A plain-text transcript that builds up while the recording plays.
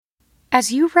As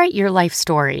you write your life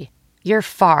story, you're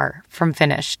far from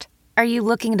finished. Are you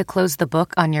looking to close the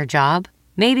book on your job?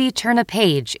 Maybe turn a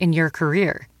page in your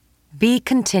career? Be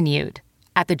continued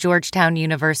at the Georgetown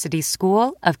University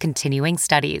School of Continuing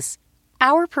Studies.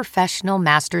 Our professional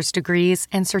master's degrees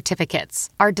and certificates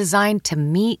are designed to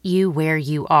meet you where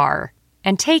you are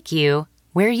and take you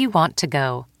where you want to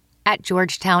go. At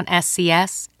Georgetown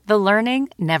SCS, the learning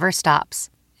never stops,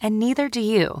 and neither do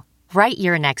you. Write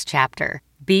your next chapter.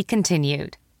 Be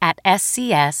continued at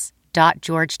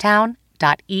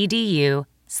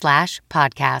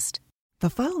scs.georgetown.edu/podcast. The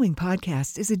following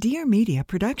podcast is a Dear Media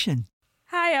production.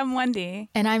 Hi, I'm Wendy.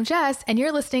 And I'm Jess, and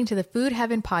you're listening to the Food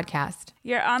Heaven podcast,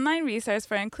 your online resource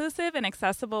for inclusive and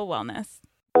accessible wellness.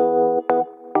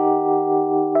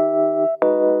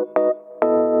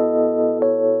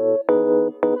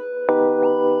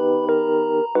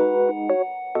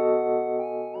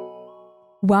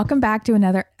 Welcome back to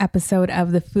another episode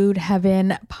of the Food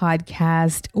Heaven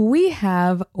podcast. We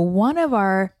have one of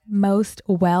our most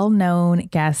well-known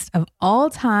guests of all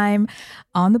time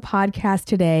on the podcast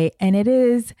today, and it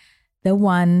is the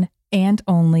one and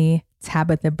only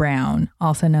Tabitha Brown,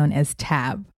 also known as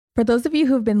Tab. For those of you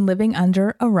who've been living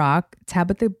under a rock,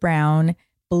 Tabitha Brown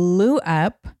blew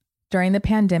up during the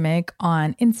pandemic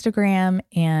on Instagram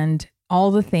and all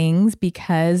the things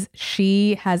because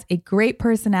she has a great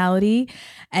personality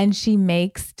and she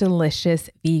makes delicious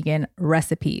vegan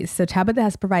recipes. So Tabitha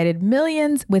has provided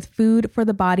millions with food for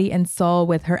the body and soul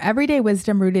with her everyday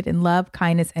wisdom rooted in love,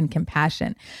 kindness, and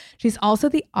compassion. She's also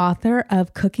the author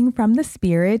of Cooking from the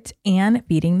Spirit and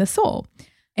Feeding the Soul.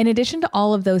 In addition to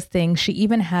all of those things, she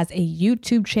even has a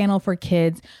YouTube channel for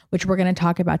kids, which we're going to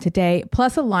talk about today,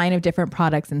 plus a line of different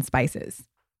products and spices.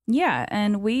 Yeah,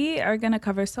 and we are going to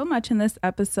cover so much in this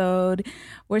episode.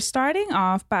 We're starting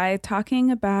off by talking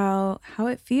about how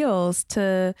it feels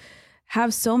to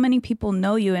have so many people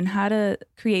know you and how to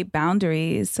create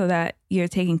boundaries so that you're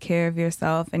taking care of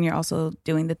yourself and you're also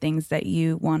doing the things that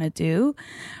you want to do.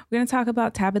 We're going to talk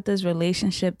about Tabitha's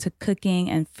relationship to cooking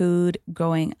and food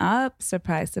growing up.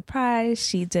 Surprise, surprise,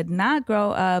 she did not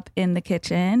grow up in the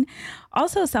kitchen.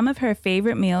 Also, some of her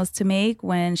favorite meals to make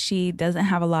when she doesn't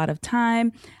have a lot of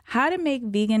time, how to make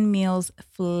vegan meals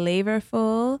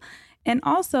flavorful. And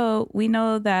also, we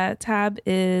know that Tab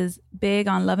is big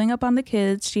on loving up on the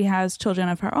kids. She has children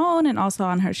of her own and also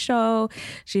on her show.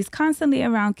 She's constantly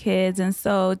around kids. And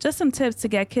so just some tips to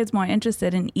get kids more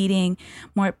interested in eating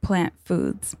more plant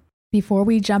foods. Before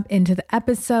we jump into the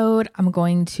episode, I'm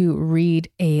going to read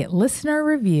a listener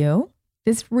review.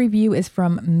 This review is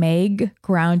from Meg,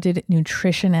 Grounded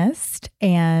Nutritionist,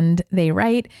 and they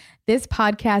write, "This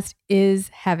podcast is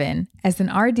heaven. As an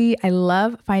RD, I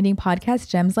love finding podcast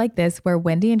gems like this where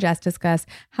Wendy and Jess discuss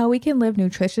how we can live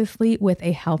nutritiously with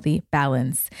a healthy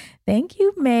balance." Thank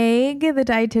you, Meg, the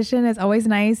dietitian. It's always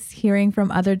nice hearing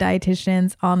from other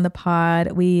dietitians on the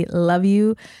pod. We love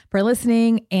you for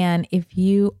listening. And if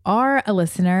you are a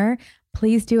listener,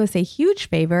 please do us a huge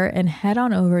favor and head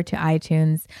on over to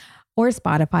iTunes or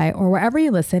Spotify or wherever you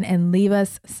listen and leave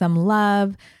us some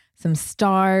love, some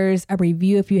stars, a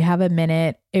review if you have a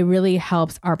minute. It really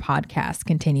helps our podcast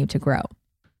continue to grow.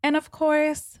 And of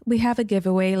course, we have a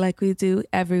giveaway like we do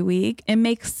every week. It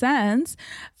makes sense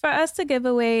for us to give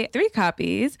away 3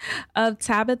 copies of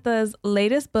Tabitha's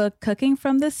latest book, Cooking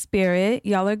from the Spirit.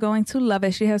 Y'all are going to love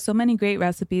it. She has so many great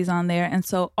recipes on there. And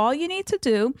so all you need to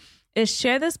do is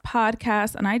share this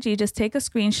podcast on IG. Just take a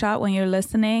screenshot when you're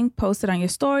listening, post it on your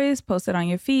stories, post it on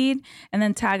your feed, and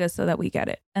then tag us so that we get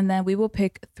it. And then we will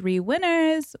pick 3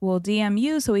 winners. We'll DM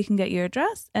you so we can get your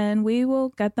address and we will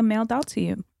get them mailed out to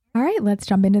you. All right, let's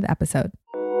jump into the episode.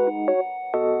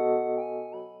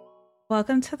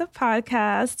 Welcome to the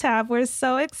podcast, Tab. We're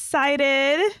so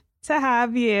excited to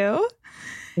have you.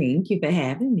 Thank you for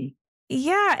having me.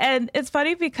 Yeah, and it's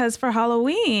funny because for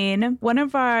Halloween, one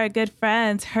of our good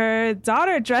friends, her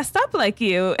daughter dressed up like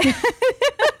you.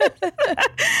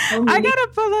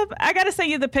 I gotta send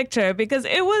you the picture because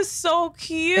it was so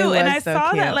cute. And I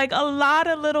saw that like a lot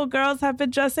of little girls have been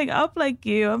dressing up like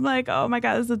you. I'm like, oh my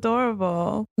God, it's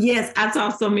adorable. Yes, I saw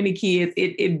so many kids.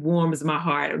 It warms my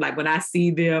heart. Like when I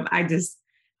see them, I'm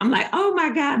like, oh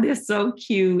my God, they're so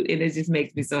cute. And it just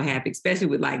makes me so happy, especially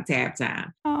with like Tab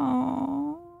Time.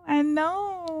 Oh, I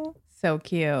know. So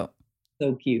cute.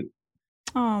 So cute.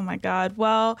 Oh my God.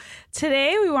 Well,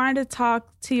 today we wanted to talk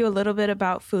to you a little bit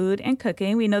about food and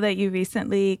cooking. We know that you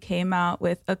recently came out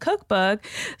with a cookbook.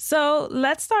 So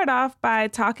let's start off by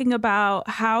talking about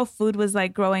how food was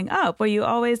like growing up. Were you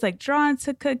always like drawn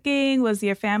to cooking? Was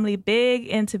your family big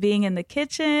into being in the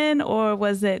kitchen, or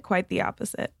was it quite the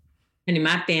opposite? And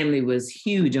my family was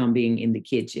huge on being in the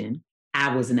kitchen.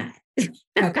 I was not.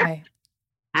 Okay.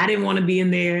 I didn't want to be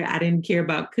in there. I didn't care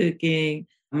about cooking.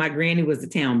 My granny was the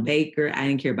town baker. I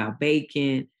didn't care about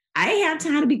baking. I didn't have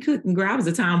time to be cooking, girl. I was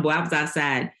a tomboy. I was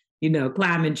outside,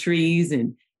 climbing trees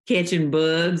and catching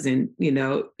bugs and,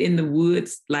 in the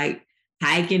woods, like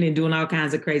hiking and doing all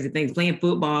kinds of crazy things, playing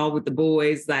football with the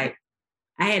boys. Like,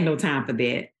 I had no time for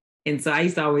that. And so I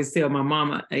used to always tell my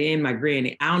mama and my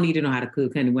granny, I don't need to know how to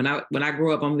cook, honey. When I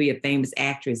grow up, I'm gonna be a famous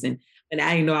actress. And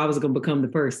I didn't know I was gonna become the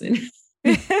person.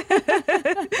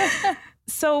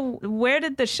 So where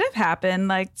did the shift happen?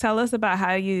 Like, tell us about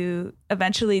how you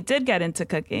eventually did get into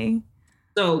cooking.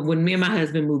 So when me and my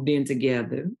husband moved in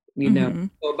together, so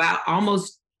about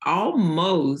almost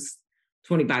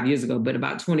 25 years ago, but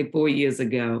about 24 years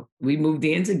ago, we moved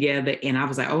in together and I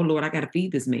was like, oh Lord, I got to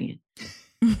feed this man.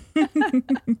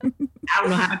 I don't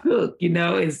know how to cook,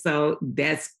 and so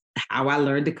that's how I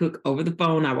learned to cook over the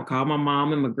phone. I would call my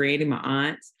mom and my granny, my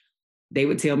aunts. They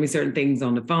would tell me certain things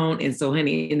on the phone. And so,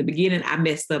 honey, in the beginning, I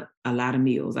messed up a lot of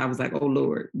meals. I was like, oh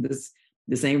Lord, this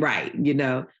ain't right,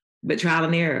 but trial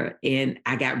and error. And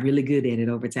I got really good at it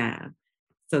over time.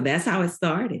 So that's how it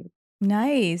started.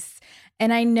 Nice.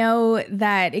 And I know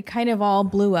that it kind of all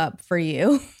blew up for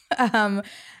you.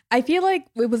 I feel like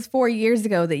it was 4 years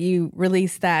ago that you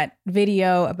released that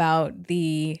video about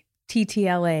the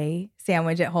TTLA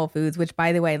sandwich at Whole Foods, which,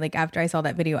 by the way, like after I saw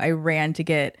that video, I ran to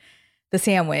get the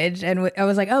sandwich and I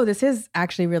was like, oh, this is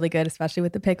actually really good, especially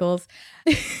with the pickles.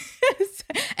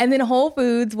 And then Whole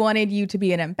Foods wanted you to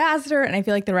be an ambassador. And I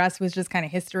feel like the rest was just kind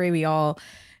of history. We all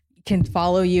can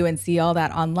follow you and see all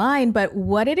that online. But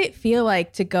what did it feel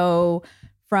like to go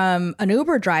from an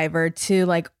Uber driver to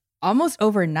like almost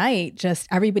overnight, just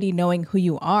everybody knowing who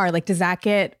you are? Like, does that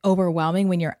get overwhelming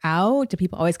when you're out? Do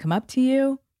people always come up to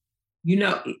you?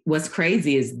 What's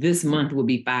crazy is this month will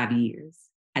be 5 years.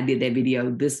 I did that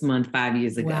video this month, 5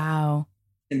 years ago. Wow.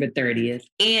 December 30th.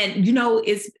 And,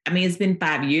 it's been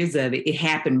 5 years of it. It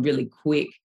happened really quick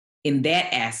in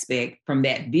that aspect from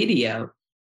that video.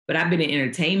 But I've been in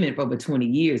entertainment for over 20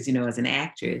 years, as an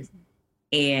actress.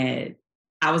 And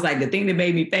I was like, the thing that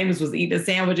made me famous was eating a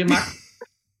sandwich in my...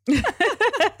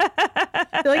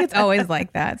 I feel like it's always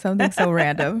like that. Something so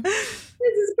random. This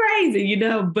is crazy,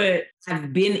 but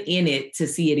I've been in it to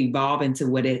see it evolve into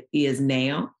what it is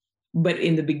now. But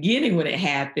in the beginning, when it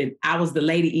happened, I was the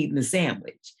lady eating the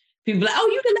sandwich. People were like, oh,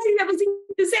 you the lady that was eating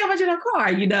the sandwich in her car,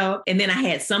 And then I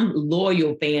had some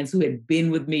loyal fans who had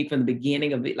been with me from the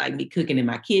beginning of it, like me cooking in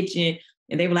my kitchen.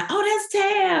 And they were like, oh, that's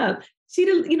Tab.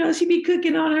 She be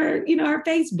cooking on her, her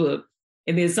Facebook.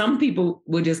 And then some people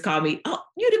would just call me, oh,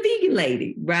 you're the vegan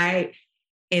lady, right?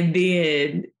 And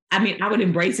then, I would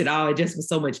embrace it all. It just was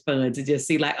so much fun to just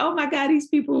see like, oh my God, these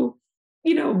people,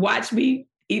 watch me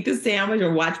eat the sandwich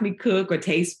or watch me cook or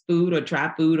taste food or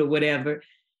try food or whatever.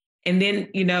 And then,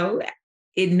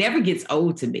 it never gets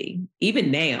old to me.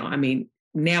 Even now,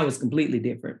 now it's completely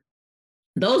different.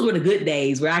 Those were the good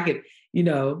days where I could,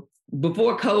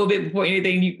 before COVID, before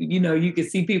anything, you could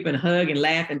see people and hug and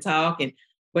laugh and talk and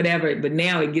whatever. But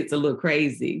now it gets a little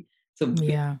crazy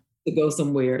to go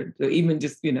somewhere, to even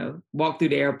just, walk through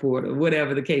the airport or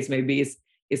whatever the case may be.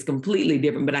 It's completely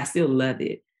different, but I still love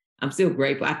it. I'm still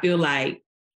grateful. I feel like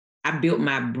I built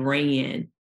my brand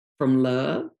from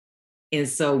love. And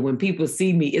so when people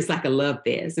see me, it's like a love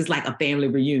fest. It's like a family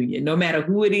reunion. No matter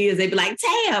who it is, they be like,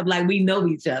 Tab, like we know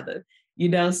each other,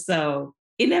 so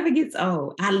it never gets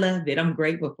old. I love it. I'm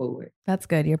grateful for it. That's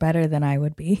good. You're better than I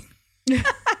would be.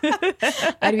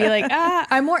 I'd be like,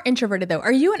 I'm more introverted though.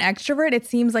 Are you an extrovert? It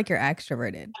seems like you're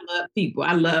extroverted. I love people.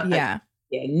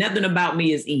 Nothing about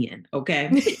me is in, okay?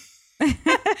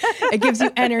 It gives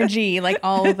you energy, like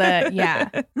all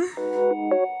the,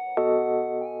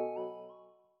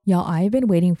 Y'all, I've been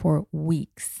waiting for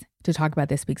weeks to talk about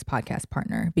this week's podcast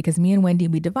partner because me and Wendy,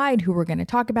 we divide who we're going to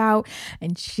talk about.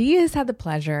 And she has had the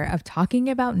pleasure of talking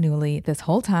about Nuuly this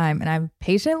whole time. And I've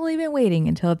patiently been waiting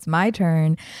until it's my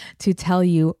turn to tell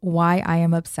you why I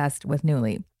am obsessed with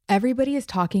Nuuly. Everybody is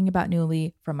talking about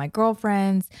Nuuly, from my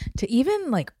girlfriends to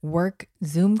even like work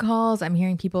Zoom calls. I'm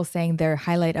hearing people saying their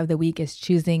highlight of the week is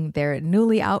choosing their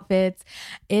Nuuly outfits.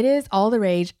 It is all the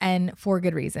rage, and for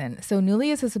good reason. So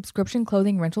Nuuly is a subscription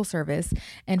clothing rental service,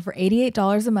 and for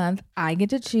 $88 a month, I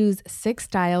get to choose 6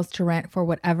 styles to rent for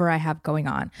whatever I have going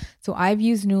on. So I've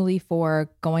used Nuuly for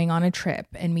going on a trip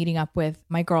and meeting up with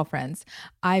my girlfriends.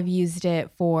 I've used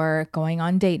it for going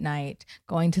on date night,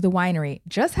 going to the winery,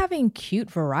 just having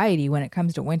cute variety when it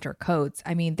comes to winter coats.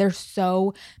 There's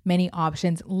so many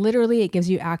options. Literally, it gives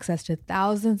you access to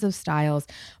thousands of styles,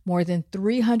 more than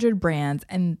 300 brands,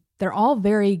 and They're all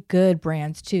very good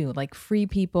brands too, like Free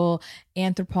People,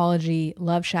 Anthropology,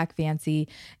 Love Shack Fancy,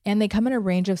 and they come in a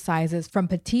range of sizes from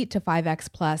petite to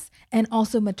 5X plus, and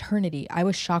also maternity. I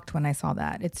was shocked when I saw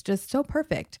that. It's just so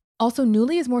perfect. Also,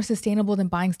 Nuuly is more sustainable than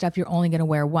buying stuff you're only going to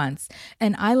wear once.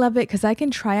 And I love it because I can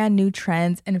try on new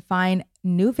trends and find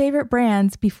new favorite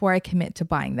brands before I commit to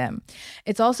buying them.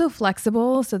 It's also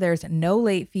flexible, so there's no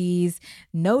late fees,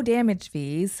 no damage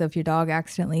fees. So if your dog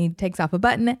accidentally takes off a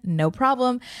button, no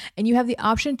problem. And you have the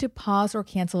option to pause or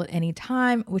cancel at any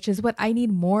time, which is what I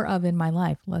need more of in my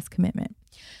life, less commitment.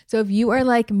 So if you are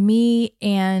like me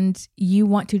and you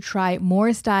want to try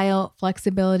more style,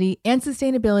 flexibility, and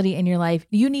sustainability in your life,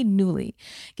 you need Nuuly.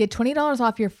 Get $20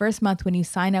 off your first month when you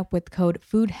sign up with code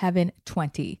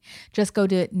FOODHEAVEN20. Just go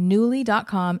to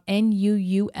Nuuly.com,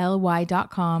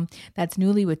 Nuuly.com. That's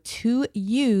Nuuly with 2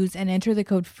 U's, and enter the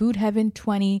code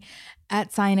FOODHEAVEN20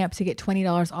 at sign up to get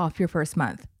 $20 off your first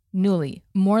month. Nuuly,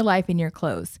 more life in your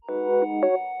clothes.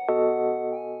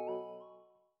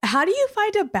 How do you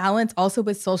find a balance also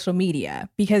with social media?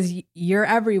 Because you're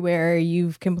everywhere.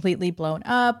 You've completely blown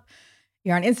up.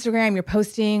 You're on Instagram. You're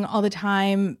posting all the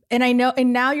time. And I know,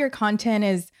 and now your content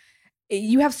is,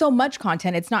 you have so much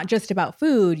content. It's not just about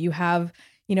food. You have,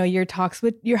 you know, your talks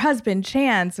with your husband,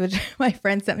 Chance, which my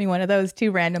friend sent me one of those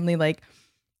too randomly, like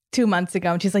 2 months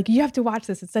ago. And she's like, you have to watch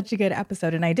this. It's such a good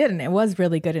episode. And I did. And it was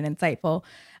really good and insightful.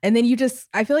 And then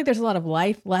I feel like there's a lot of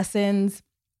life lessons,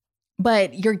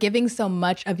 but you're giving so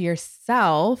much of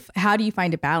yourself. How do you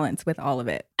find a balance with all of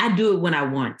it? I do it when I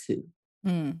want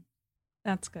to.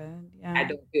 That's good. Yeah. I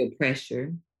don't feel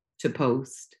pressure to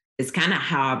post. It's kind of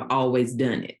how I've always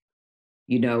done it.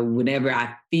 You know, whenever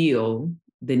I feel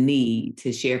the need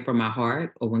to share from my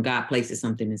heart, or when God places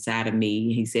something inside of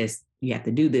me, he says, you have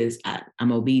to do this,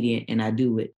 I'm obedient and I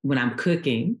do it. When I'm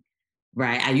cooking,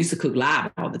 right? I used to cook live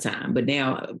all the time, but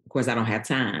now, of course, I don't have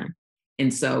time.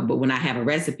 And so, but when I have a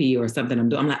recipe or something I'm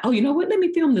doing, I'm like, oh, you know what? Let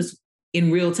me film this in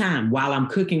real time while I'm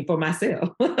cooking for myself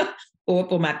or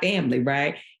for my family,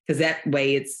 right? Because that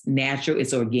way it's natural,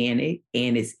 it's organic,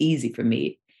 and it's easy for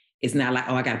me. It's not like,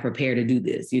 oh, I got to prepare to do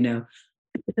this, you know?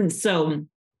 So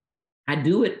I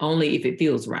do it only if it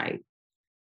feels right.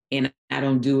 And I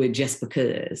don't do it just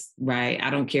because, right? I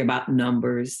don't care about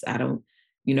numbers. I don't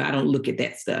look at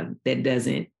that stuff. That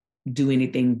doesn't do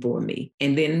anything for me.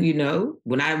 And then, you know,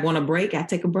 when I want a break, I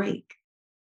take a break,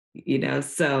 you know?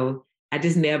 So I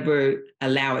just never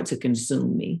allow it to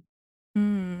consume me.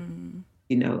 You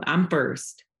know, I'm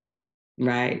first,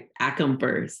 right? I come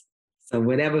first. So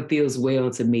whatever feels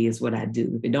well to me is what I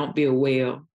do. If it don't feel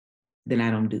well, then I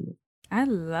don't do it. I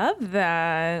love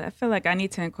that. I feel like I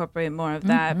need to incorporate more of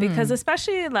that because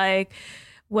especially like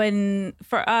when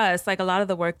for us, like a lot of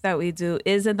the work that we do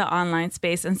is in the online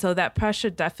space. And so that pressure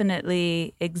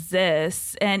definitely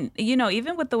exists. And, you know,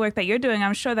 even with the work that you're doing,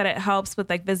 I'm sure that it helps with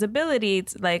like visibility,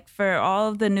 like for all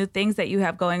of the new things that you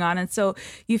have going on. And so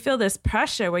you feel this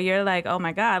pressure where you're like, oh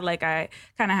my God, like I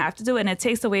kind of have to do it. And it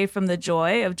takes away from the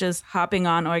joy of just hopping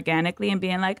on organically and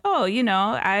being like, oh, you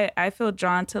know, I feel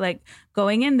drawn to like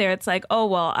going in there. It's like, oh,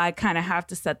 well, I kind of have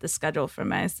to set the schedule for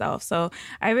myself. So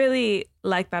I really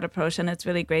like that approach. And it's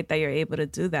really great that you're able to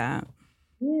do that.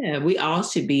 Yeah, we all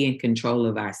should be in control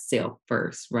of ourselves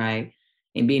first, right?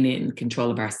 And being in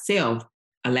control of ourselves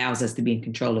allows us to be in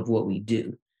control of what we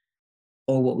do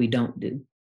or what we don't do.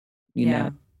 You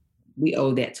know, we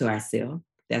owe that to ourselves.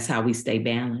 That's how we stay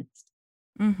balanced.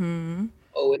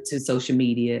 Owe it to social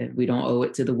media. We don't owe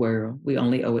it to the world. We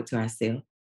only owe it to ourselves.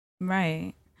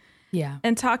 Right. Yeah.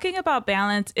 And talking about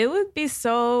balance, it would be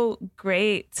so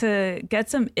great to get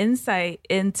some insight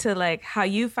into like how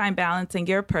you find balance in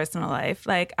your personal life,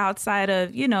 like outside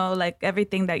of, you know, like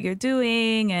everything that you're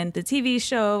doing and the TV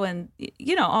show and,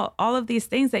 you know, all of these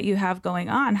things that you have going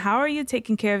on. How are you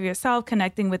taking care of yourself,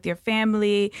 connecting with your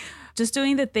family, just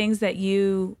doing the things that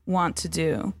you want to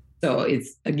do? So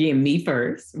it's, again, me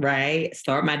first, right?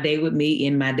 Start my day with me,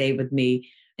 end my day with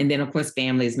me. And then, of course,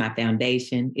 family is my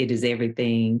foundation. It is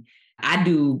everything. I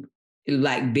do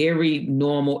like very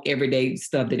normal, everyday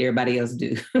stuff that everybody else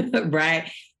do,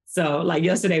 right? So like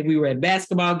yesterday we were at a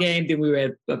basketball game, then we were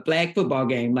at a flag football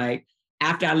game, like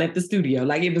after I left the studio.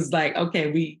 Like it was like,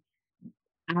 okay,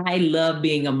 I love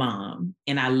being a mom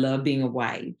and I love being a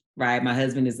wife, right? My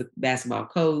husband is a basketball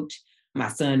coach. My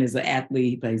son is an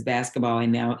athlete, he plays basketball,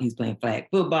 and now he's playing flag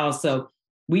football. So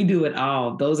we do it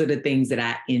all. Those are the things that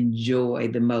I enjoy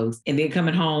the most. And then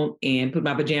coming home and put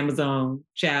my pajamas on,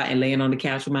 and laying on the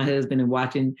couch with my husband and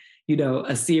watching, you know,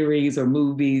 a series or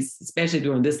movies, especially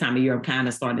during this time of year, I'm kind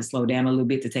of starting to slow down a little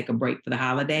bit to take a break for the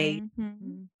holiday.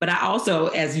 But I also,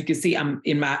 as you can see, I'm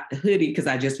in my hoodie because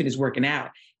I just finished working out.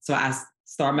 So I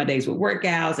start my days with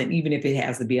workouts. And even if it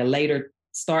has to be a later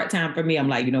start time for me, I'm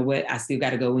like, you know what? I still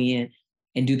got to go in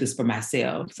and do this for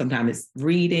myself. Sometimes it's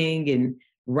reading and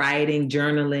writing,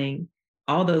 journaling.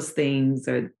 All those things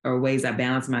are ways I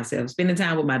balance myself. Spending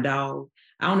time with my dog.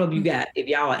 I don't know if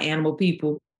y'all are animal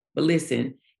people, but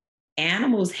listen,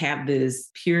 animals have this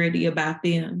purity about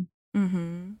them.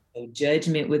 Mm-hmm. No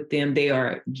judgment with them. They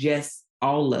are just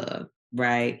all love,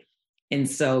 right? And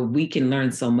so we can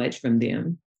learn so much from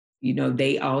them. You know,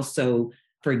 they also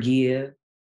forgive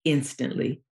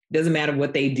instantly. Doesn't matter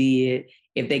what they did.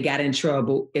 If they got in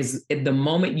trouble, is if the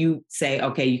moment you say,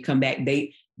 okay, you come back,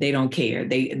 they don't care.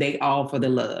 They all for the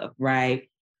love, right?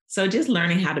 So just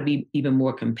learning how to be even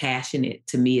more compassionate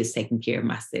to me is taking care of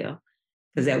myself,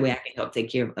 because that way I can help take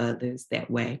care of others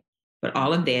that way. But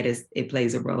all of that it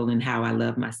plays a role in how I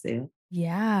love myself.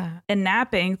 Yeah. And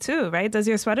napping too, right? Does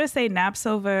your sweater say naps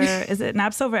over, is it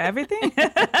naps over everything?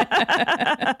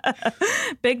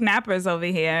 Big nappers over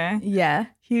here. Yeah.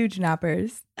 Huge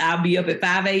nappers. I'll be up at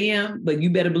 5 a.m., but you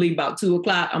better believe about 2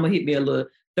 o'clock, I'm going to hit me a little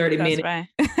 30 minutes. Right.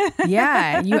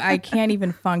 Yeah. I can't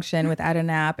even function without a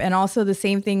nap. And also the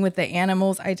same thing with the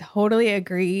animals. I totally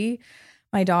agree.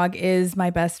 My dog is my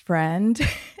best friend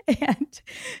and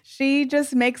she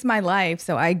just makes my life.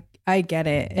 So I get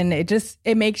it. And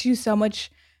it makes you so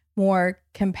much more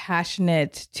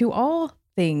compassionate to all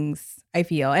things, I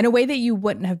feel, in a way that you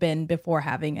wouldn't have been before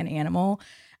having an animal.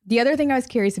 The other thing I was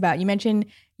curious about, you mentioned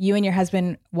you and your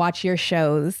husband watch your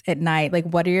shows at night. Like,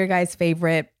 what are your guys'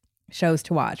 favorite shows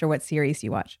to watch, or what series do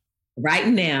you watch? Right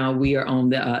now, we are on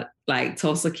the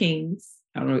Tulsa Kings.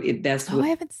 I don't know if that's I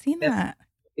haven't seen that.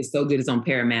 It's so good. It's on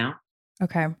Paramount.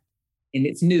 Okay. And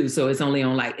it's new, so it's only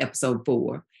on episode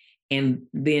 4. And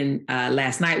then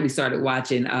last night we started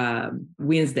watching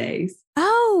Wednesdays.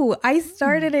 Oh, I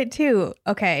started it too.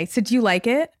 Okay. So do you like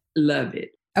it? Love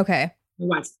it. Okay. We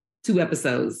watched 2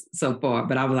 episodes so far,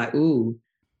 but I was like, ooh,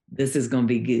 this is going to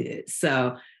be good.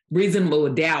 So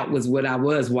Reasonable Doubt was what I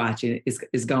was watching.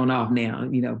 It's gone off now,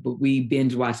 but we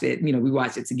binge watched it. We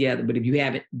watched it together. But if you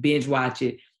haven't binge watched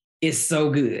it, it's so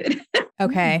good.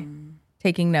 Okay.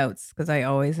 Taking notes because I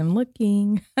always am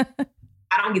looking. I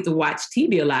don't get to watch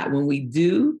TV a lot.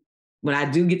 When I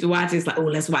do get to watch it, it's like, oh,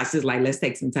 let's watch this. Like, let's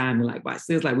take some time and watch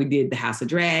this. Like we did The House of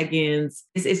Dragons.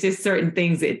 It's just certain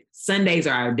things that Sundays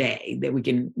are our day that we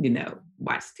can,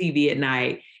 watch TV at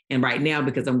night. And right now,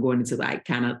 because I'm going into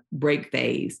kind of break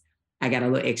phase, I got a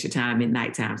little extra time at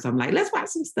nighttime. So I'm like, let's watch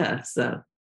some stuff. So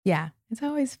yeah, it's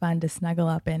always fun to snuggle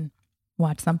up and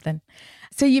watch something.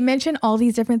 So you mentioned all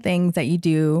these different things that you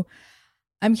do.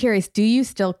 I'm curious, do you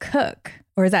still cook?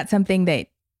 Or is that something that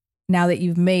now that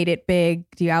you've made it big,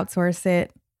 do you outsource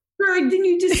it? Girl, didn't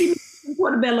you just see me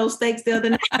portobello steaks the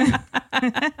other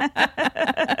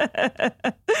night?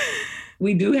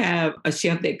 We do have a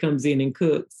chef that comes in and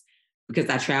cooks because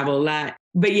I travel a lot.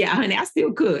 But yeah, honey, I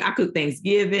still cook. I cook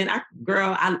Thanksgiving.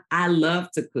 I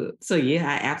love to cook. So yeah,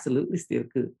 I absolutely still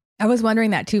cook. I was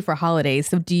wondering that too for holidays.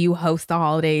 So do you host the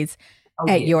holidays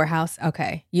at your house?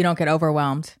 Okay. You don't get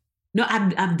overwhelmed? No,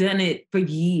 I've done it for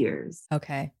years.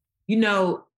 Okay.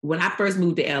 When I first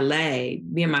moved to LA,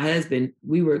 me and my husband,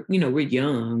 we're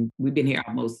young. We've been here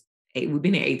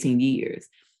 18 years.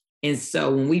 And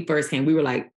so when we first came, we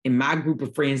were in my group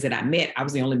of friends that I met, I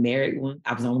was the only married one.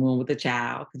 I was the only one with a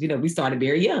child. Because, we started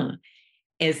very young.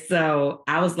 And so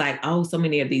I was like, oh, so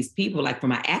many of these people, from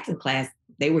my acting class,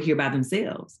 they were here by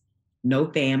themselves. No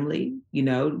family, they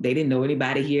didn't know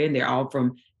anybody here. And they're all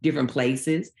from different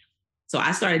places. So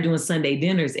I started doing Sunday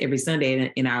dinners every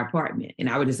Sunday in our apartment. And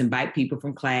I would just invite people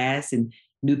from class and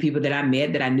new people that I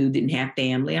met that I knew didn't have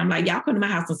family. I'm like, y'all come to my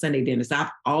house on Sunday dinner. So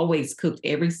I've always cooked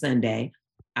every Sunday.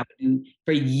 I would do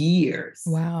for years.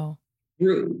 Wow.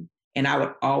 And I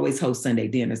would always host Sunday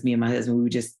dinners. Me and my husband, we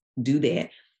would just do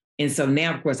that. And so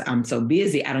now, of course, I'm so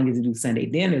busy, I don't get to do Sunday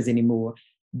dinners anymore.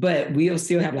 But we'll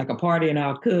still have a party and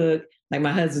I'll cook.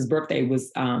 My husband's birthday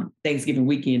was Thanksgiving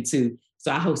weekend too.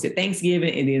 So I hosted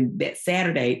Thanksgiving, and then that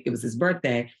Saturday, it was his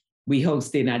birthday, we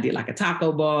hosted and I did a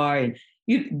taco bar. And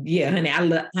honey,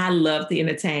 I love to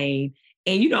entertain.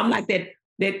 And I'm like that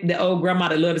the old grandma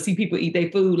that love to see people eat their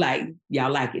food.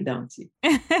 Y'all like it, don't you?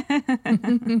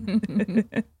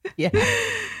 Yeah.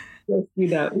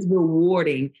 It's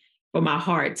rewarding for my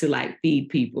heart to feed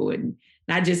people and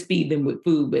not just feed them with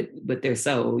food, but their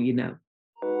soul,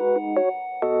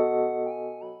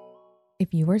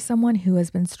 If you are someone who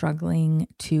has been struggling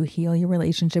to heal your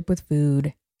relationship with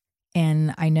food,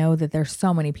 and I know that there's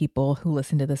so many people who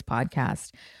listen to this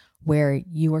podcast, where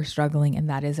you are struggling. And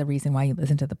that is a reason why you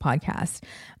listen to the podcast.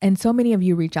 And so many of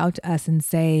you reach out to us and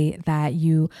say that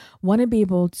you want to be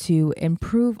able to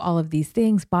improve all of these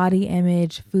things, body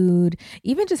image, food,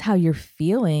 even just how you're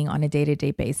feeling on a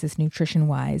day-to-day basis, nutrition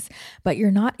wise, but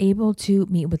you're not able to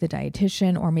meet with a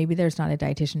dietitian, or maybe there's not a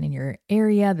dietitian in your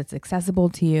area that's accessible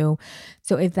to you.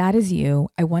 So if that is you,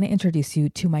 I want to introduce you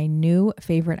to my new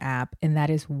favorite app, and that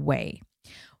is Way.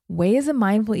 Way is a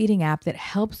mindful eating app that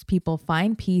helps people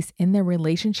find peace in their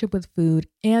relationship with food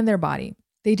and their body.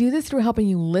 They do this through helping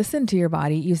you listen to your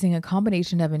body using a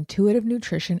combination of intuitive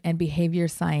nutrition and behavior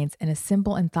science in a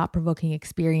simple and thought-provoking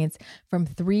experience from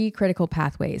 3 critical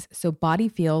pathways. So body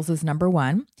feels is number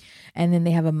 1, and then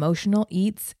they have emotional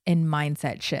eats and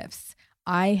mindset shifts.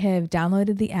 I have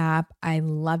downloaded the app. I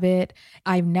love it.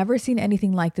 I've never seen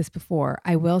anything like this before,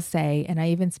 I will say. And I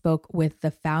even spoke with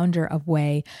the founder of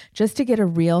Way just to get a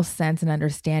real sense and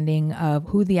understanding of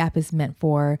who the app is meant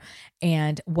for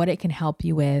and what it can help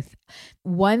you with.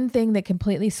 One thing that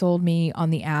completely sold me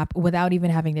on the app without even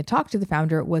having to talk to the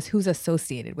founder was who's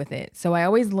associated with it. So I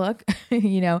always look,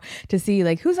 to see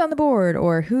like who's on the board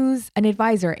or who's an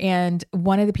advisor. And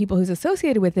one of the people who's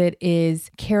associated with it is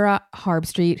Kara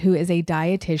Harbstreet, who is a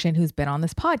dietitian who's been on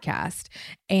this podcast.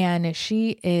 And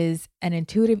she is an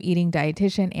intuitive eating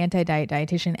dietitian, anti-diet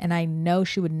dietitian. And I know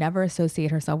she would never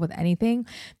associate herself with anything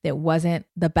that wasn't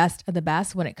the best of the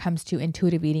best when it comes to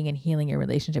intuitive eating and healing your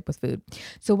relationship with food.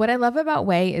 So what I love about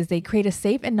Way is they create a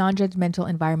safe and non-judgmental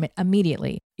environment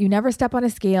immediately. You never step on a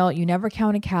scale, you never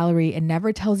count a calorie, and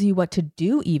never tells you what to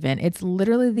do even. It's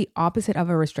literally the opposite of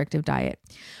a restrictive diet.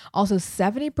 Also,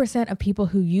 70% of people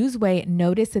who use Way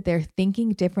notice that they're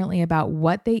thinking differently about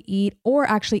what they eat or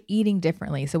actually eating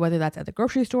differently. So whether that's at the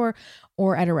grocery store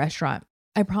or at a restaurant.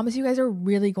 I promise you guys are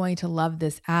really going to love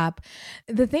this app.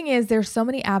 The thing is, there's so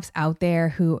many apps out there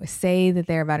who say that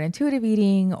they're about intuitive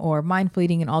eating or mindful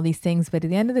eating and all these things, but at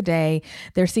the end of the day,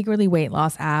 they're secretly weight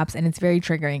loss apps and it's very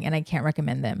triggering and I can't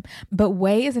recommend them. But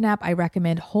Way is an app I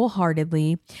recommend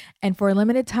wholeheartedly. And for a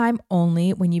limited time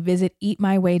only, when you visit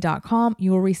eatmyway.com,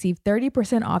 you will receive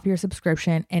 30% off your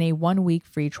subscription and a 1-week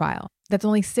free trial. That's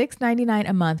only $6.99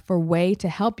 a month for Way to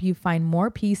help you find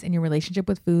more peace in your relationship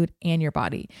with food and your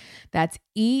body. That's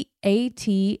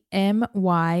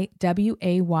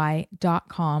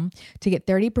eatmyway.com to get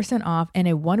 30% off and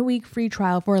a 1-week free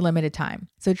trial for a limited time.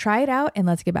 So try it out and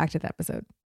let's get back to the episode.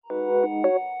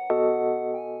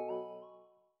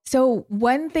 So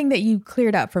one thing that you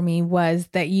cleared up for me was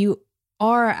that you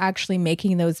are actually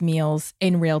making those meals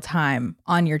in real time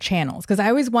on your channels. Because I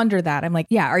always wonder that. I'm like,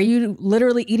 yeah, are you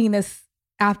literally eating this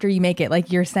after you make it?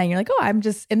 Like you're saying, you're like, oh, I'm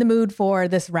just in the mood for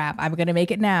this wrap. I'm going to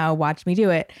make it now. Watch me do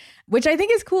it. Which I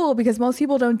think is cool because most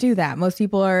people don't do that. Most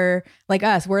people are like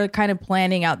us. We're kind of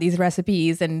planning out these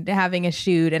recipes and having a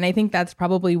shoot. And I think that's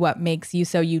probably what makes you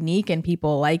so unique and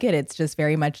people like it. It's just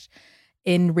very much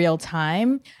in real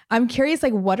time. I'm curious,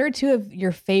 like, what are 2 of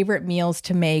your favorite meals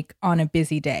to make on a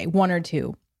busy day? 1 or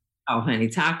 2? Oh, honey,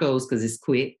 tacos, because it's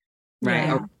quick, right?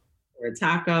 Yeah. Or a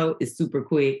taco is super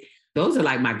quick. Those are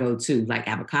like my go-to, like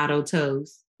avocado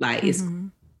toast, like it's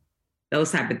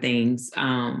those type of things.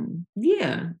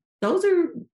 Yeah, those are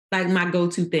like my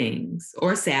go-to things.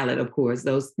 Or salad, of course,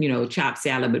 those, chopped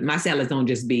salad, but my salads don't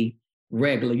just be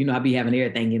regular, I be having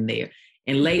everything in there.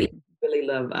 And lately, I really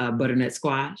love butternut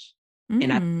squash.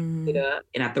 And I pick it up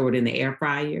and I throw it in the air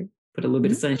fryer, put a little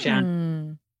bit of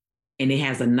sunshine. And it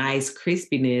has a nice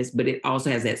crispiness, but it also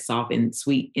has that soft and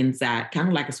sweet inside, kind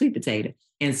of like a sweet potato.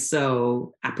 And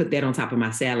so I put that on top of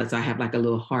my salad. So I have like a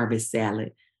little harvest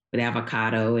salad with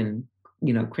avocado and,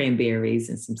 cranberries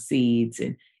and some seeds.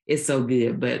 And it's so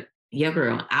good. But yeah,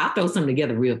 girl, I'll throw something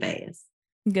together real fast.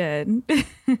 Good. But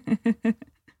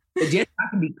just so I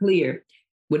can be clear,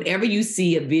 whenever you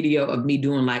see a video of me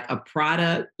doing like a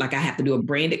product, like I have to do a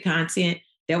branded content,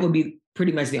 that would be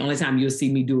pretty much the only time you'll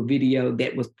see me do a video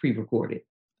that was pre-recorded.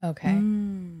 Okay.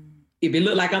 If it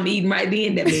looked like I'm eating right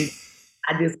then, that means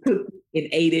I just cooked it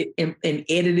and ate it and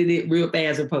edited it real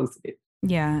fast and posted it.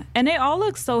 Yeah. And it all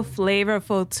looks so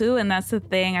flavorful too. And that's the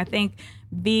thing. I think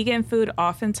vegan food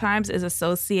oftentimes is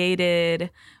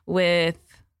associated with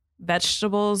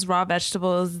vegetables, raw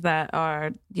vegetables that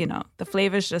are, the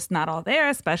flavor's just not all there,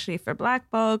 especially for Black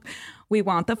folk. We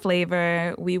want the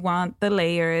flavor, we want the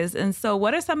layers. And so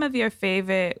what are some of your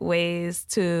favorite ways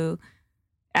to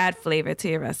add flavor to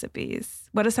your recipes?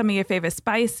 What are some of your favorite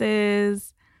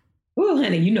spices? Well,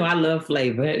 honey, I love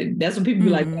flavor. That's what people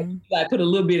be like, I put a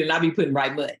little bit and I be putting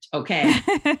right much. Okay.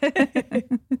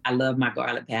 I love my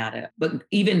garlic powder, but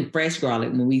even fresh garlic,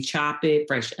 when we chop it,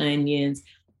 fresh onions,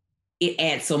 it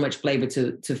adds so much flavor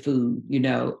to food,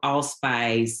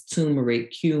 allspice,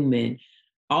 turmeric, cumin,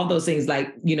 all those things,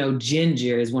 like, you know,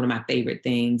 ginger is one of my favorite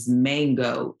things.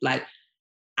 Mango, like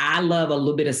I love a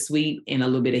little bit of sweet and a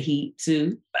little bit of heat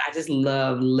too, but I just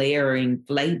love layering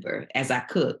flavor as I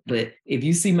cook. But if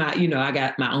you see my, you know, I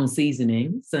got my own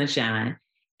seasoning, Sunshine,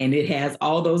 and it has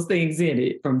all those things in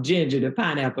it, from ginger to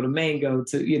pineapple to mango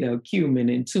to, you know, cumin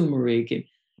and turmeric. And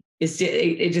it's just,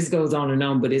 it just goes on and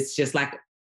on, but it's just like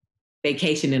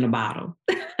vacation in a bottle.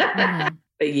 Mm-hmm.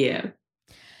 But yeah.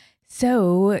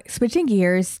 So switching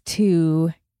gears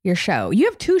to your show, you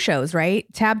have 2 shows, right?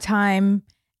 Tab Time.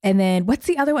 And then what's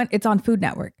the other one? It's on Food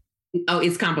Network. Oh,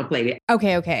 it's Complicated.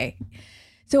 Okay.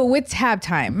 So with Tab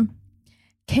Time,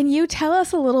 can you tell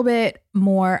us a little bit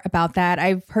more about that?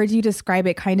 I've heard you describe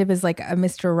it kind of as like a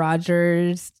Mr.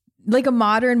 Rogers, like a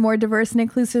modern, more diverse and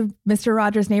inclusive Mr.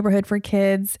 Rogers Neighborhood for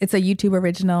kids. It's a YouTube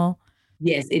original.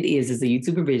 Yes, it is. It's a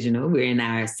YouTube original. We're in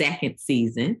our 2nd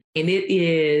season, and it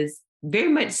is very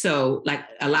much so, like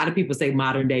a lot of people say,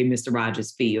 modern day Mr.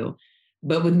 Rogers feel,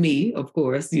 but with me, of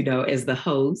course, you know, as the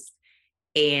host.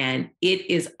 And it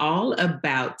is all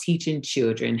about teaching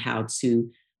children how to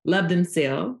love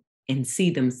themselves and see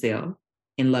themselves,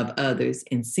 and love others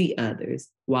and see others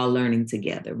while learning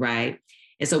together, right?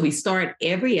 And so we start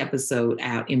every episode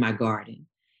out in my garden.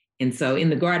 And so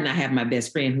in the garden, I have my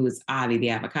best friend, who is Avi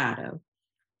the avocado.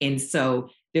 And so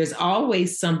there's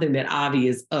always something that Avi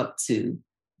is up to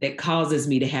that causes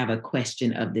me to have a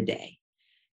question of the day.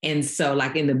 And so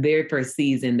like in the very first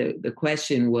season, the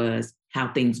question was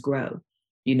how things grow.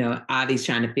 You know, Avi's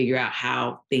trying to figure out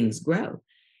how things grow.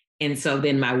 And so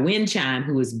then my wind chime,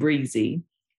 who is Breezy,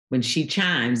 when she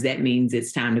chimes, that means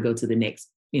it's time to go to the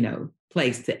next, you know,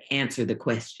 place to answer the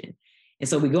question. And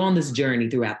so we go on this journey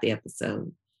throughout the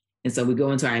episode. And so we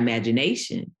go into our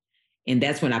imagination. And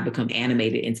that's when I become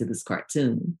animated into this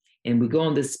cartoon. And we go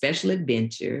on this special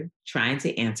adventure trying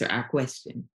to answer our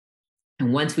question.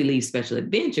 And once we leave special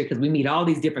adventure, because we meet all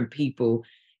these different people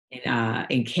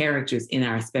and characters in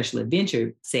our special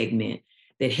adventure segment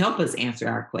that help us answer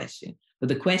our question. But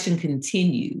the question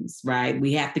continues, right?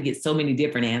 We have to get so many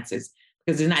different answers,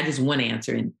 because there's not just one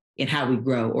answer in how we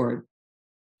grow, or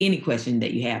any question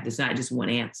that you have. There's not just one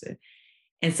answer.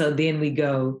 And so then we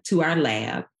go to our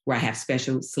lab, where I have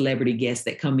special celebrity guests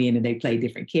that come in and they play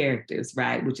different characters,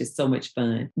 right? Which is so much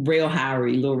fun. Lil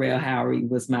Rel Howery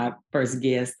was my first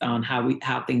guest on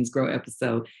How Things Grow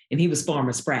episode. And he was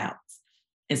Farmer Sprouts.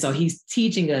 And so he's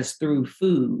teaching us through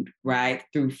food, right?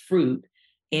 Through fruit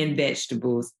and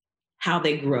vegetables, how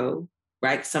they grow,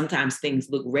 right? Sometimes things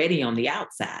look ready on the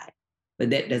outside, but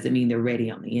that doesn't mean they're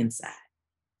ready on the inside.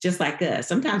 Just like us.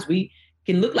 Sometimes we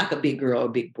can look like a big girl or a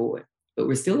big boy, but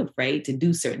we're still afraid to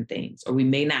do certain things, or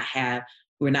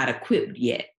we're not equipped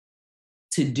yet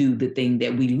to do the thing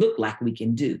that we look like we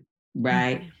can do,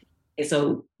 right? Mm-hmm. And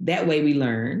so that way we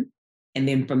learn. And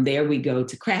then from there we go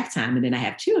to craft time. And then I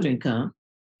have children come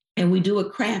and we do a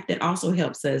craft that also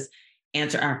helps us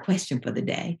answer our question for the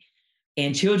day.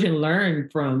 And children learn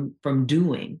from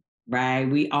doing, right?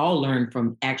 We all learn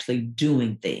from actually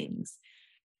doing things.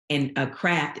 And a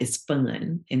craft is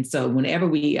fun. And so whenever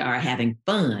we are having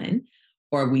fun,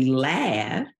 or we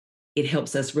laugh, it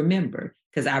helps us remember,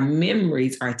 because our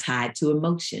memories are tied to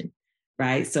emotion,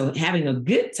 right? So having a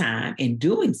good time and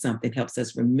doing something helps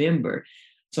us remember.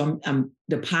 So I'm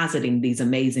depositing these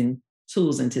amazing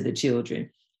tools into the children.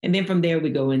 And then from there,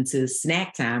 we go into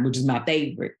snack time, which is my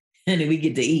favorite. And then we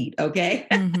get to eat, okay?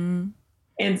 Mm-hmm.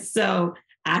 And so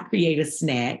I create a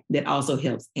snack that also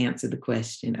helps answer the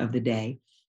question of the day.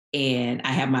 And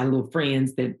I have my little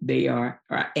friends that they are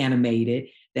animated.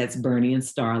 That's Bernie and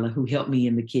Starla, who help me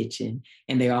in the kitchen.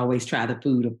 And they always try the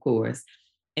food, of course.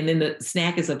 And then the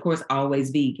snack is, of course, always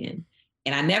vegan.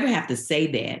 And I never have to say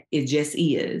that. It just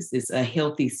is. It's a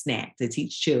healthy snack to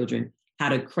teach children how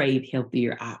to crave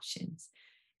healthier options.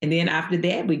 And then after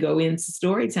that, we go into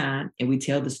story time and we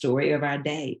tell the story of our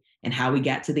day and how we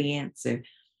got to the answer.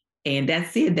 And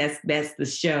that's it. That's the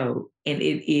show. And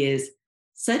it is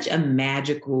such a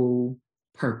magical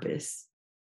purpose.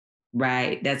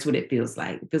 Right? That's what it feels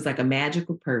like. It feels like a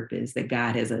magical purpose that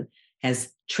God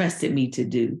has trusted me to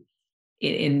do.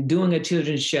 In doing a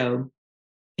children's show,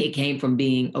 it came from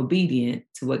being obedient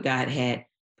to what God had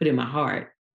put in my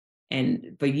heart.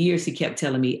 And for years, he kept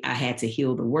telling me I had to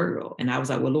heal the world. And I was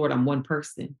like, well, Lord, I'm one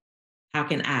person. How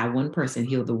can one person,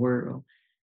 heal the world?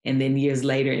 And then years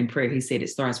later in prayer, he said, it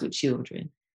starts with children.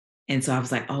 And so I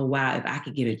was like, oh, wow, if I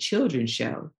could get a children's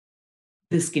show,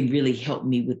 this can really help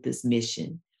me with this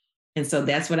mission. And so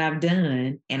that's what I've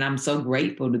done. And I'm so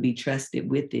grateful to be trusted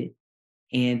with it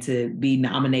and to be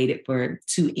nominated for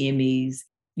 2 Emmys,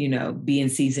 you know, be in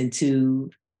season 2,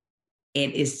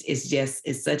 And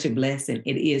it's such a blessing.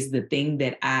 It is the thing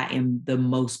that I am the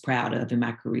most proud of in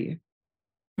my career.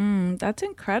 That's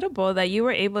incredible that you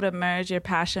were able to merge your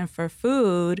passion for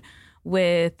food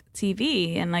with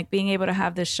TV and like being able to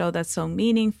have this show that's so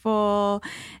meaningful.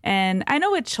 And I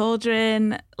know with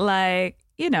children, like,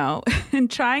 and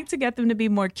trying to get them to be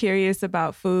more curious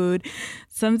about food,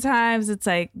 sometimes it's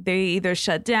like they either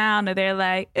shut down or they're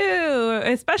like, ew,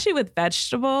 especially with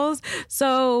vegetables.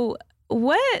 So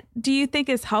what do you think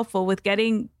is helpful with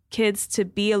getting kids to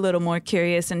be a little more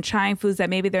curious and trying foods that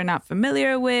maybe they're not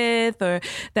familiar with or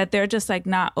that they're just like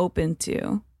not open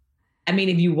to? I mean,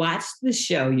 if you watch the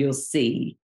show, you'll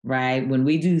see, right? When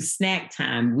we do snack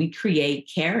time, we create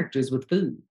characters with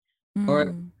food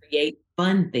or create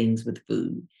fun things with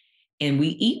food. And we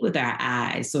eat with our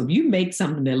eyes. So if you make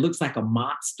something that looks like a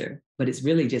monster, but it's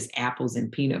really just apples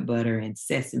and peanut butter and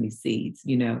sesame seeds,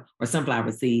 or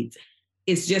sunflower seeds,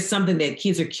 it's just something that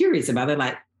kids are curious about. They're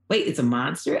like, wait, it's a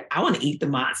monster? I want to eat the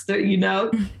monster,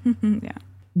 Yeah.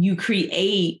 You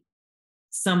create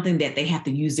something that they have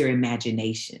to use their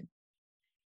imagination.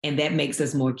 And that makes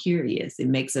us more curious. It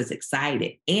makes us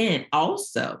excited. And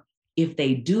also, if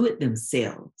they do it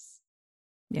themselves,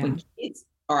 when kids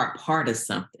are a part of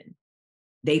something,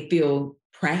 they feel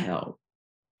proud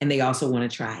and they also want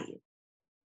to try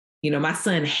it. My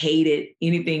son hated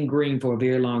anything green for a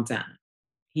very long time.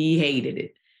 He hated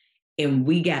it. And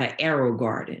we got an arrow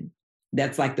garden.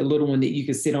 That's like the little one that you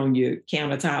can sit on your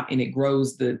countertop and it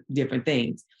grows the different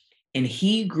things. And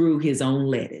he grew his own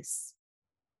lettuce.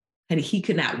 And he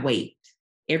could not wait.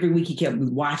 Every week he kept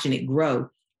watching it grow.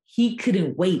 He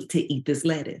couldn't wait to eat this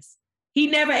lettuce. He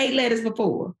never ate lettuce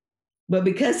before. But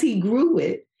because he grew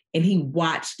it and he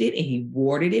watched it and he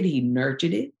watered it, he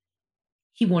nurtured it,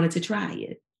 he wanted to try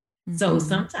it. So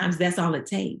sometimes that's all it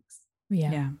takes.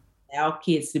 Yeah. Allow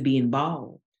kids to be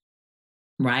involved,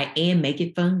 right? And make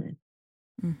it fun.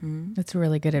 That's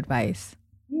really good advice.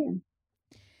 Yeah.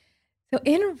 So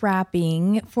in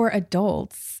wrapping, for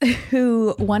adults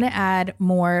who want to add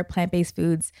more plant-based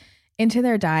foods into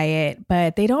their diet,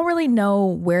 but they don't really know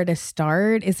where to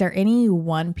start, is there any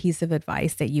one piece of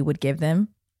advice that you would give them?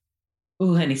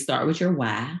 Oh, honey, start with your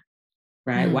why,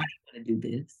 right? Why do you want to do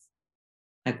this?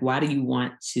 Like, why do you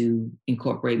want to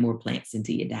incorporate more plants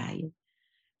into your diet?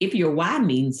 If your why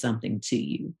means something to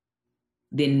you,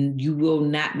 then you will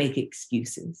not make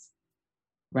excuses,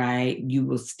 right? You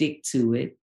will stick to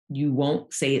it. You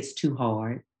won't say it's too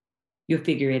hard. You'll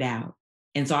figure it out.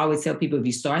 And so I always tell people, if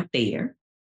you start there,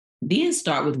 then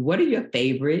start with what are your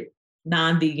favorite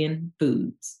non-vegan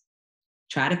foods?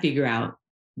 Try to figure out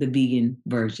the vegan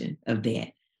version of that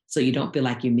so you don't feel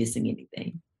like you're missing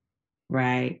anything,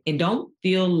 right? And don't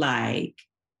feel like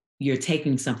you're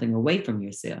taking something away from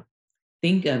yourself.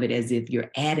 Think of it as if you're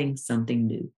adding something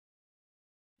new.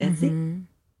 That's it.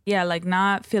 Yeah, like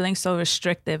not feeling so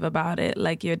restrictive about it,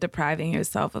 like you're depriving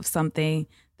yourself of something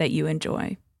that you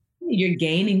enjoy. You're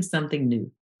gaining something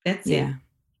new. That's it.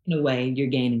 In a way, you're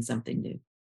gaining something new.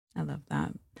 I love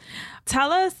that.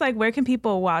 Tell us, like, where can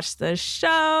people watch the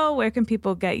show? Where can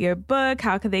people get your book?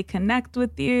 How can they connect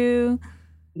with you?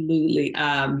 Absolutely.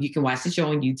 You can watch the show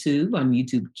on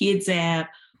YouTube Kids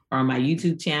app, or on my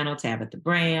YouTube channel, Tabitha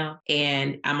Brown.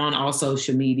 And I'm on all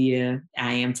social media.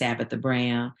 I am Tabitha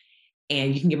Brown.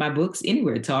 And you can get my books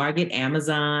anywhere, Target,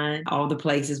 Amazon, all the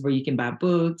places where you can buy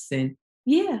books. And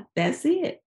yeah, that's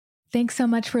it. Thanks so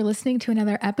much for listening to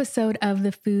another episode of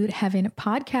the Food Heaven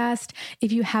podcast.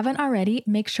 If you haven't already,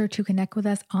 make sure to connect with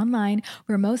us online.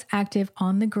 We're most active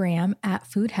on the gram at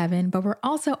Food Heaven, but we're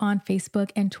also on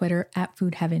Facebook and Twitter at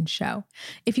Food Heaven Show.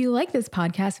 If you like this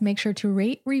podcast, make sure to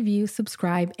rate, review,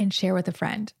 subscribe, and share with a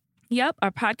friend. Yep,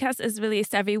 our podcast is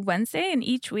released every Wednesday, and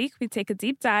each week we take a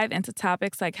deep dive into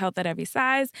topics like health at every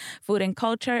size, food and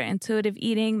culture, intuitive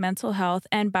eating, mental health,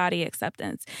 and body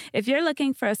acceptance. If you're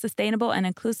looking for a sustainable and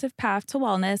inclusive path to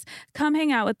wellness, come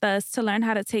hang out with us to learn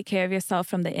how to take care of yourself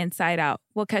from the inside out.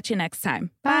 We'll catch you next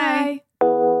time. Bye.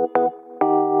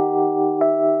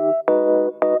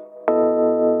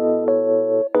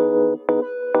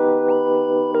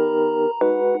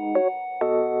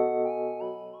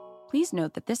 Please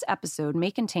note that this episode may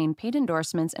contain paid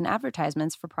endorsements and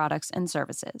advertisements for products and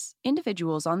services.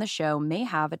 Individuals on the show may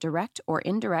have a direct or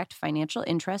indirect financial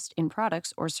interest in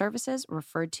products or services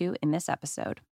referred to in this episode.